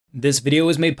This video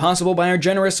is made possible by our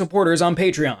generous supporters on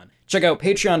Patreon. Check out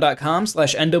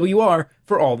patreon.com/NWR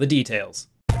for all the details.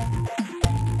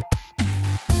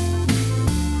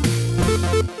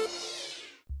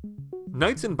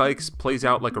 Knights and Bikes plays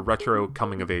out like a retro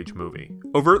coming-of-age movie.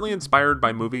 Overtly inspired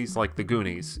by movies like The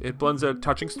Goonies, it blends a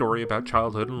touching story about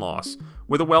childhood and loss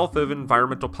with a wealth of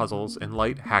environmental puzzles and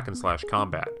light hack-and-slash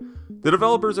combat. The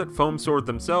developers at Foam Sword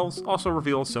themselves also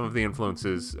reveal some of the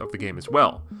influences of the game as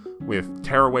well, with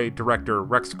Tearaway director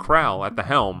Rex Kral at the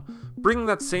helm, bringing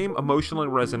that same emotionally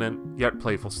resonant yet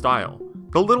playful style.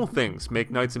 The little things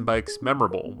make Knights and Bikes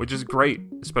memorable, which is great,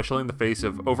 especially in the face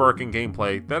of overarching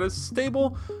gameplay that is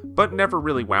stable, but never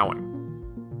really wowing.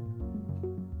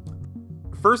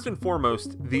 First and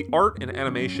foremost, the art and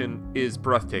animation is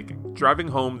breathtaking, driving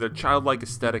home the childlike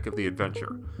aesthetic of the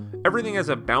adventure. Everything has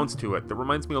a bounce to it that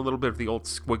reminds me a little bit of the old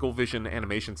Squiggle Vision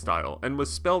animation style, and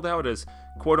was spelled out as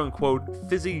quote-unquote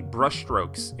fizzy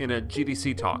brushstrokes in a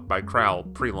GDC talk by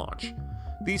Kral pre-launch.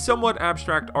 The somewhat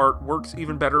abstract art works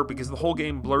even better because the whole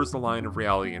game blurs the line of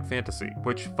reality and fantasy,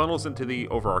 which funnels into the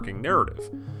overarching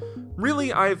narrative.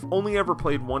 Really, I've only ever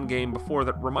played one game before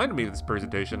that reminded me of this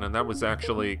presentation, and that was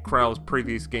actually Kral's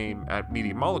previous game at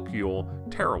Media Molecule,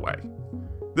 Tearaway.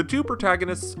 The two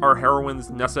protagonists are heroines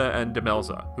Nessa and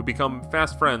Demelza, who become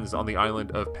fast friends on the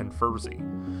island of Penfurzy.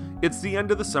 It's the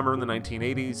end of the summer in the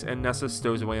 1980s, and Nessa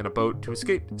stows away in a boat to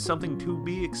escape something to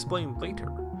be explained later.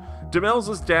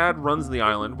 Demelza's dad runs the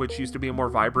island, which used to be a more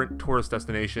vibrant tourist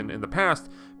destination in the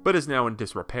past, but is now in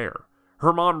disrepair.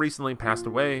 Her mom recently passed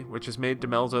away, which has made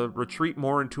Demelza retreat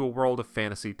more into a world of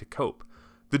fantasy to cope.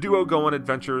 The duo go on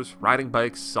adventures, riding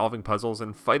bikes, solving puzzles,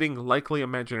 and fighting likely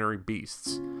imaginary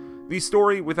beasts. The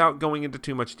story, without going into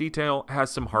too much detail,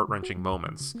 has some heart-wrenching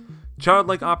moments.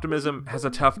 Childlike optimism has a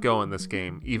tough go in this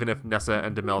game, even if Nessa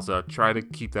and Demelza try to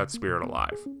keep that spirit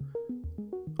alive.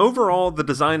 Overall, the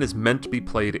design is meant to be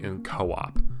played in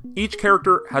co-op. Each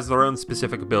character has their own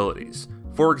specific abilities.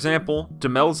 For example,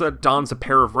 Demelza dons a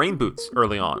pair of rain boots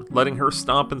early on, letting her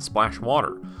stomp and splash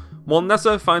water, while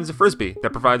Nessa finds a frisbee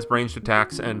that provides ranged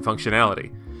attacks and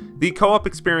functionality. The co-op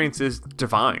experience is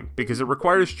divine, because it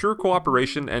requires true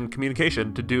cooperation and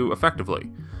communication to do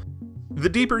effectively. The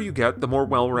deeper you get, the more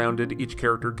well-rounded each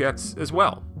character gets as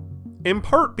well. In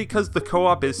part because the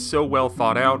co-op is so well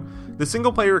thought out, the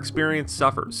single-player experience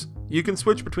suffers. You can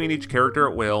switch between each character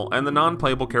at will, and the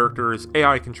non-playable character is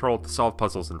AI controlled to solve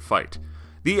puzzles and fight.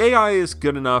 The AI is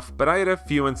good enough, but I had a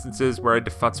few instances where I had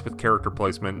to futz with character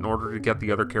placement in order to get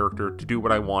the other character to do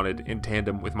what I wanted in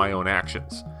tandem with my own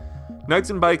actions.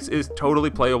 Knights and Bikes is totally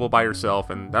playable by yourself,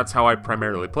 and that's how I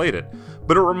primarily played it,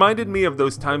 but it reminded me of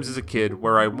those times as a kid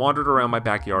where I wandered around my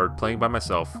backyard playing by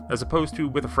myself, as opposed to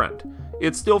with a friend.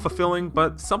 It's still fulfilling,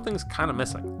 but something's kinda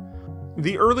missing.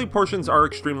 The early portions are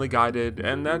extremely guided,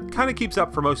 and that kinda keeps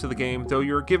up for most of the game, though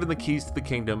you're given the keys to the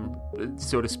kingdom,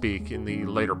 so to speak, in the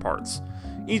later parts.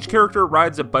 Each character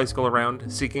rides a bicycle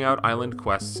around, seeking out island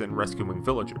quests and rescuing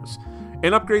villagers.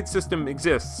 An upgrade system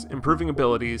exists, improving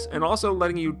abilities, and also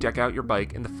letting you deck out your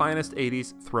bike in the finest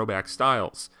 80s throwback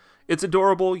styles. It's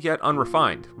adorable yet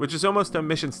unrefined, which is almost a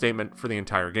mission statement for the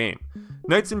entire game.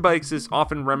 Knights and Bikes is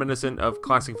often reminiscent of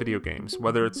classic video games,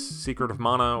 whether it's Secret of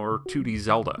Mana or 2D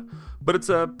Zelda, but it's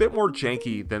a bit more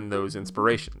janky than those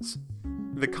inspirations.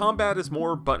 The combat is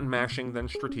more button mashing than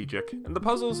strategic, and the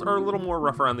puzzles are a little more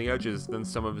rough around the edges than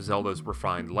some of Zelda's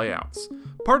refined layouts.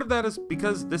 Part of that is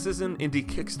because this is an indie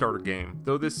Kickstarter game,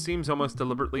 though this seems almost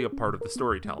deliberately a part of the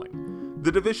storytelling.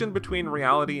 The division between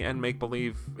reality and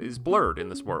make-believe is blurred in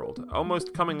this world,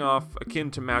 almost coming off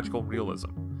akin to magical realism.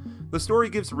 The story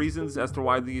gives reasons as to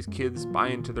why these kids buy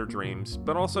into their dreams,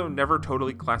 but also never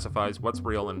totally classifies what's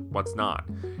real and what's not.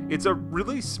 It's a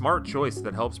really smart choice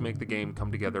that helps make the game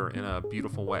come together in a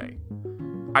beautiful way.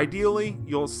 Ideally,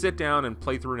 you'll sit down and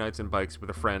play through Knights and Bikes with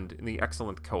a friend in the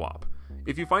excellent co-op.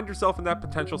 If you find yourself in that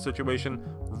potential situation,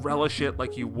 relish it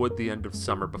like you would the end of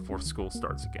summer before school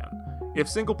starts again. If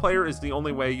single player is the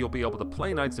only way you'll be able to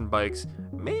play Knights and Bikes,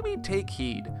 maybe take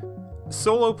heed.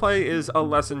 Solo play is a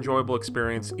less enjoyable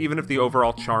experience, even if the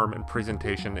overall charm and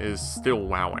presentation is still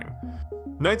wowing.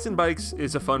 Knights and Bikes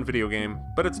is a fun video game,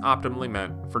 but it's optimally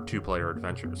meant for two-player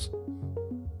adventures.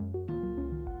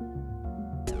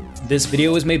 This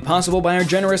video was made possible by our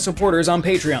generous supporters on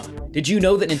Patreon. Did you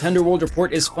know that Nintendo World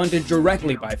Report is funded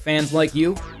directly by fans like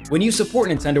you? When you support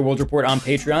Nintendo World Report on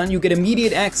Patreon, you get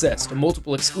immediate access to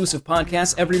multiple exclusive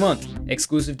podcasts every month,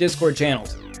 exclusive Discord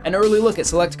channels, an early look at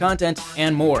select content,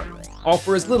 and more, all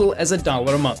for as little as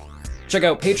 $1 a month. Check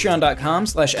out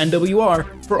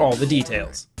patreon.com/NWR for all the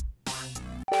details.